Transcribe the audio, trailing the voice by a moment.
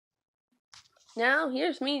Now,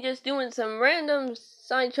 here's me just doing some random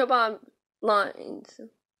Sideshow Bob lines.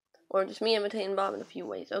 Or just me imitating Bob in a few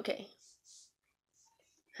ways. Okay.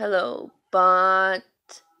 Hello, Bart.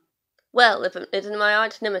 Well, if it isn't my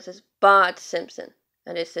arch nemesis, Bart Simpson,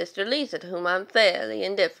 and his sister Lisa, to whom I'm fairly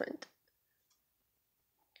indifferent.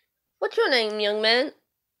 What's your name, young man?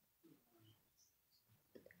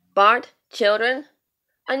 Bart? Children?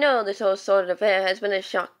 I know this whole sordid affair has been a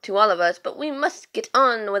shock to all of us, but we must get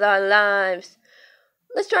on with our lives.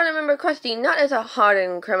 Let's try to remember Krusty not as a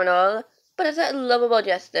hardened criminal, but as that lovable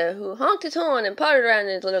jester who honked his horn and pottered around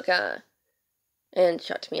in his little car. And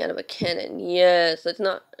shot me out of a cannon. Yes,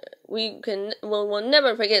 we'll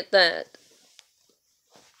never forget that.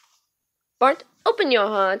 Bart, open your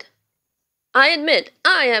heart. I admit,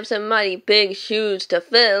 I have some mighty big shoes to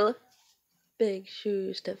fill. Big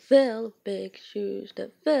shoes to fill, big shoes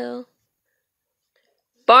to fill.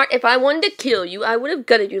 Bart, if I wanted to kill you, I would have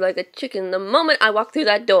gutted you like a chicken the moment I walked through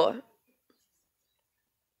that door.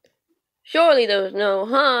 Surely there was no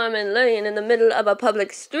harm in laying in the middle of a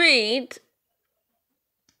public street.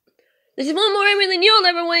 This is one more Emmy than you'll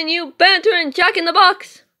ever win, you bantering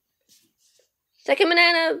Jack-in-the-Box. Second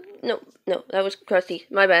banana. No, that was Krusty.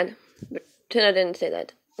 My bad. Pretend I didn't say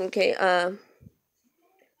that. Okay,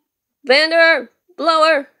 Vander,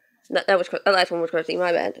 blower. That last one was Krusty.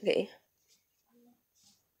 My bad. Okay.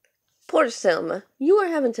 Poor Selma, you were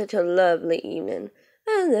having such a lovely evening,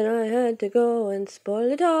 and then I had to go and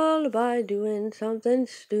spoil it all by doing something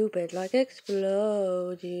stupid like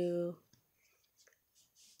explode you.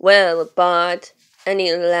 Well, Bart,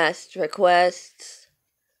 any last requests?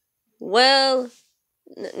 Well,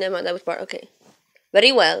 never mind, that was Bart, okay.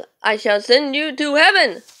 Very well, I shall send you to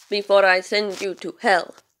heaven before I send you to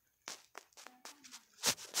hell.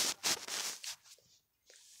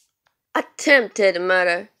 Attempted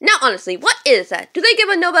murder. Now, honestly, what is that? Do they give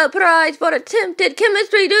a Nobel Prize for attempted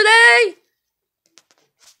chemistry, do they?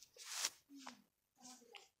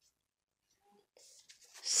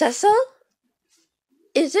 Cecil?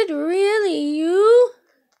 Is it really you?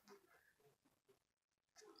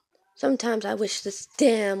 Sometimes I wish this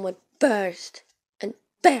dam would burst and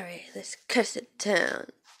bury this cursed town.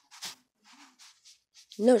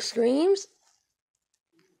 No screams?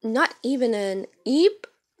 Not even an eep?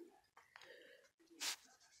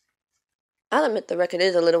 I'll admit the record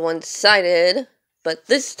is a little one-sided, but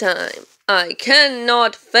this time I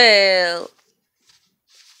cannot fail.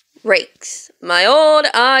 Rakes, my old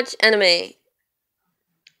arch enemy.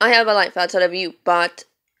 I have a life outside of you, Bart.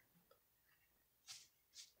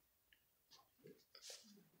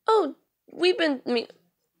 Oh,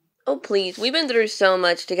 please, we've been through so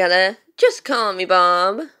much together. Just call me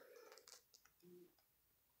Bob.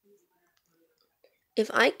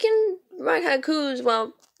 If I can write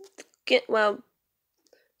haikus you know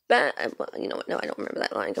what, no, I don't remember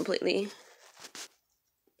that line completely.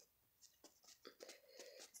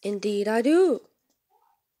 Indeed I do.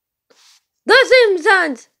 The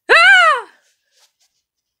Simpsons! Ah!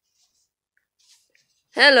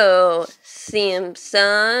 Hello,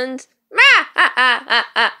 Simpsons.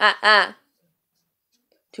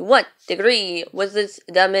 To what degree was this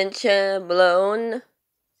dementia blown?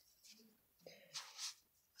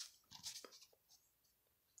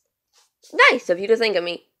 Nice of you to think of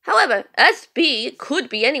me. However, SB could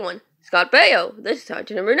be anyone. Scott Baio, the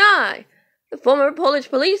Sergeant in Brunei, the former Polish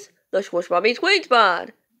police, the Swoosh Bobby Squeak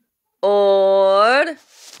Spot, or...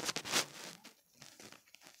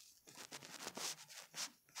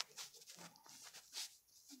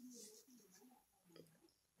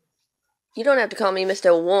 You don't have to call me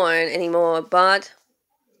Mr. Warren anymore, Bart.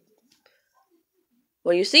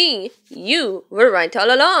 Well, you see, you were right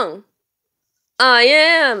all along. I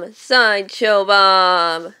am Sideshow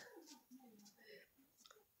Bob.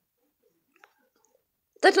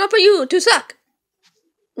 That's not for you to suck.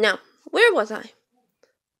 Now, where was I?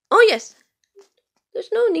 Oh, yes. There's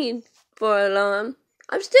no need for alarm.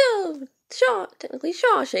 I'm still technically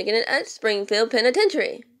shaking it at Springfield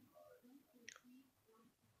Penitentiary.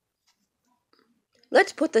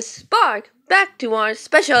 Let's put the spark back to our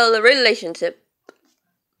special relationship.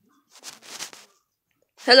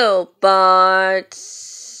 Hello,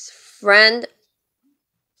 Bart's friend.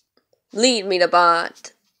 Lead me to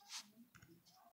Bart.